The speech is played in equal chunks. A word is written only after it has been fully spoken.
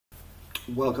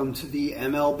Welcome to the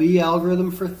MLB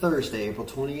algorithm for Thursday, April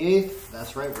 28th.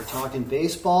 That's right, we're talking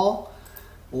baseball.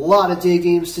 A lot of day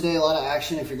games today, a lot of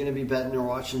action if you're going to be betting or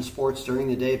watching sports during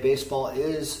the day. Baseball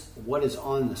is what is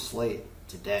on the slate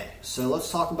today. So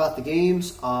let's talk about the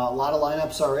games. A lot of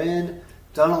lineups are in.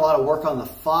 Done a lot of work on the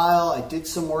file. I did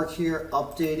some work here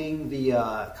updating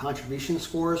the contribution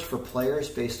scores for players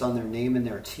based on their name and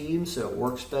their team, so it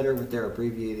works better with their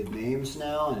abbreviated names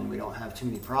now and we don't have too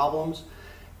many problems.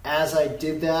 As I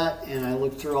did that and I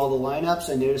looked through all the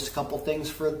lineups, I noticed a couple things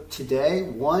for today.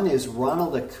 One is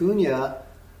Ronald Acuna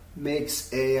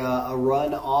makes a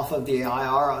run off of the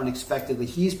IR unexpectedly.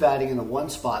 He's batting in the one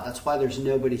spot. That's why there's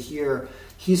nobody here.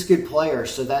 He's a good player,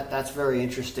 so that's very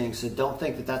interesting. So don't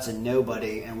think that that's a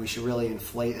nobody, and we should really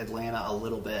inflate Atlanta a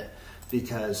little bit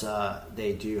because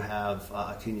they do have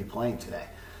Acuna playing today.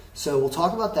 So we'll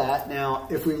talk about that. Now,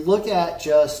 if we look at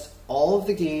just all of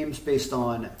the games based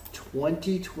on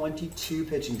 2022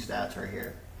 pitching stats right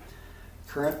here,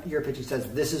 current year pitching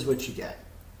stats, this is what you get.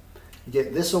 You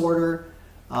get this order.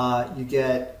 You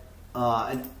get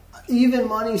an even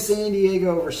money San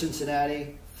Diego over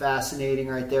Cincinnati. Fascinating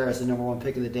right there as the #1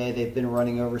 pick of the day. They've been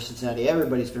running over Cincinnati.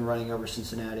 Everybody's been running over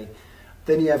Cincinnati.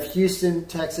 Then you have Houston,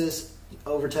 Texas,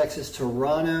 over Texas,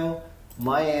 Toronto,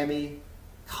 Miami,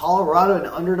 Colorado, an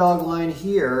underdog line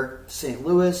here, St.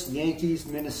 Louis, Yankees,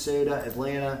 Minnesota,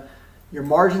 Atlanta. Your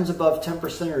margins above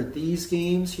 10% are these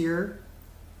games here,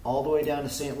 all the way down to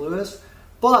St. Louis.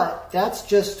 But that's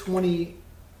just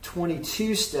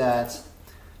 2022 stats.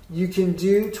 You can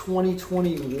do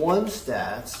 2021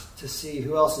 stats to see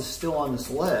who else is still on this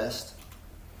list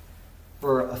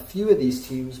for a few of these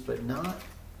teams, but not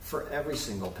for every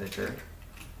single pitcher.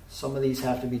 Some of these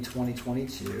have to be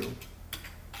 2022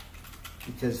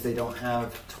 because they don't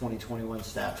have 2021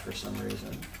 stats for some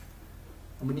reason.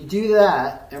 And when you do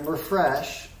that and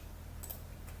refresh,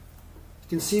 you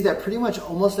can see that pretty much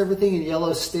almost everything in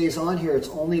yellow stays on here. It's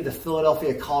only the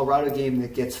Philadelphia-Colorado game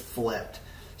that gets flipped.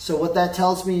 So what that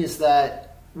tells me is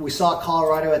that we saw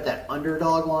Colorado at that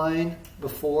underdog line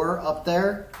before up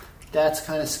there. That's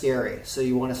kind of scary, so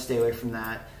you want to stay away from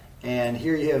that. And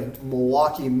here you have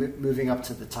Milwaukee moving up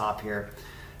to the top here.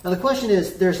 Now the question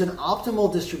is, there's an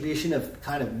optimal distribution of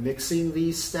kind of mixing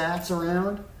these stats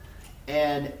around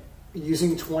and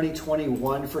using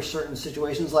 2021 for certain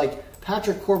situations. Like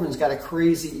Patrick Corbin's got a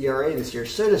crazy ERA this year.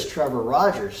 So does Trevor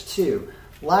Rogers too.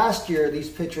 Last year, these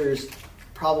pitchers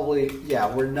probably,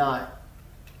 were not,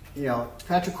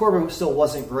 Patrick Corbin still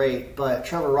wasn't great, but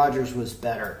Trevor Rogers was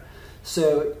better.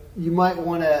 So you might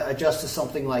want to adjust to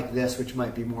something like this, which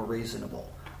might be more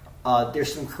reasonable.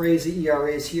 There's some crazy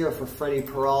ERAs here for Freddie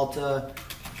Peralta.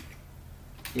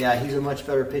 Yeah, he's a much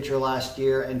better pitcher last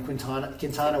year, and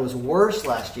Quintana was worse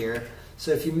last year.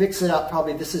 So if you mix it up,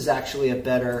 probably this is actually a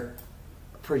better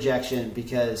projection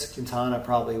because Quintana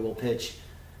probably will pitch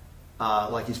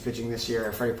like he's pitching this year,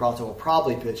 and Freddie Peralta will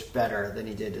probably pitch better than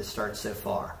he did to start so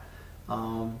far.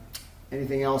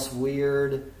 Anything else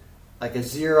weird? Like a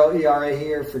 0 ERA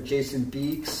here for Jason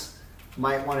Beeks.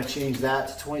 Might want to change that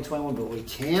to 2021, but we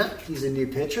can't. He's a new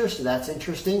pitcher, so that's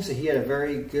interesting. So he had a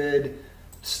very good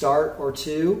start or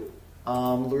two.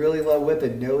 Really low whip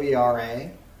and no ERA.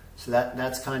 So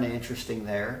that's kind of interesting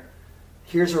there.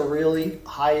 Here's a really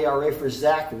high ERA for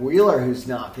Zach Wheeler, who's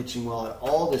not pitching well at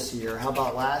all this year. How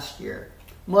about last year?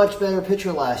 Much better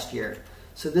pitcher last year.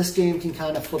 So this game can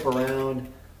kind of flip around.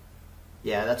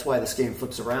 Yeah, that's why this game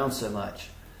flips around so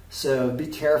much. So be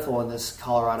careful in this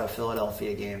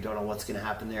Colorado-Philadelphia game. Don't know what's going to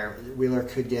happen there. Wheeler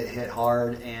could get hit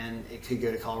hard, and it could go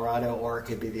to Colorado, or it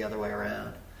could be the other way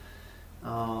around.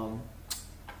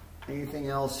 Anything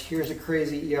else? Here's a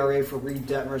crazy ERA for Reed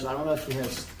Detmers. I don't know if he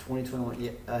has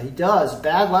 2021. He does.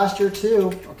 Bad last year,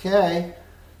 too. Okay.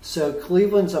 So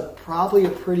Cleveland's probably a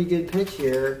pretty good pick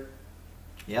here.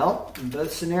 Yep, in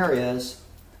both scenarios.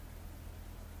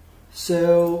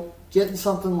 So getting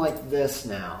something like this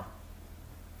now.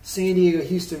 San Diego,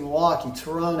 Houston, Milwaukee,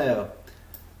 Toronto.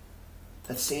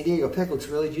 That San Diego pick looks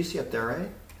really juicy up there, right?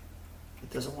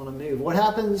 It doesn't want to move. What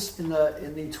happens in the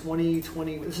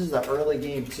 2020? This is the early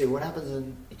game too. What happens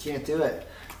when you can't do it?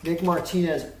 Nick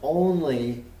Martinez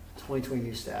only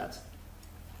 2022 stats.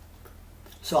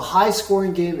 So a high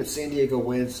scoring game that San Diego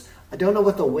wins. I don't know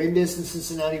what the wind is in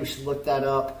Cincinnati. We should look that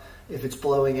up. If it's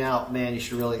blowing out, man, you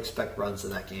should really expect runs in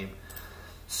that game.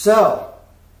 So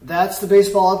that's the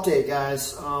baseball update,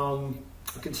 guys. I'll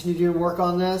continue doing work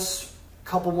on this.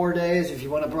 Couple more days. If you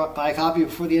want to buy a copy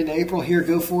before the end of April, here,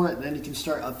 go for it. And then you can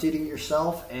start updating it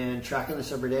yourself and tracking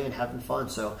this every day and having fun.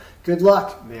 So good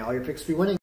luck. May all your picks be winning.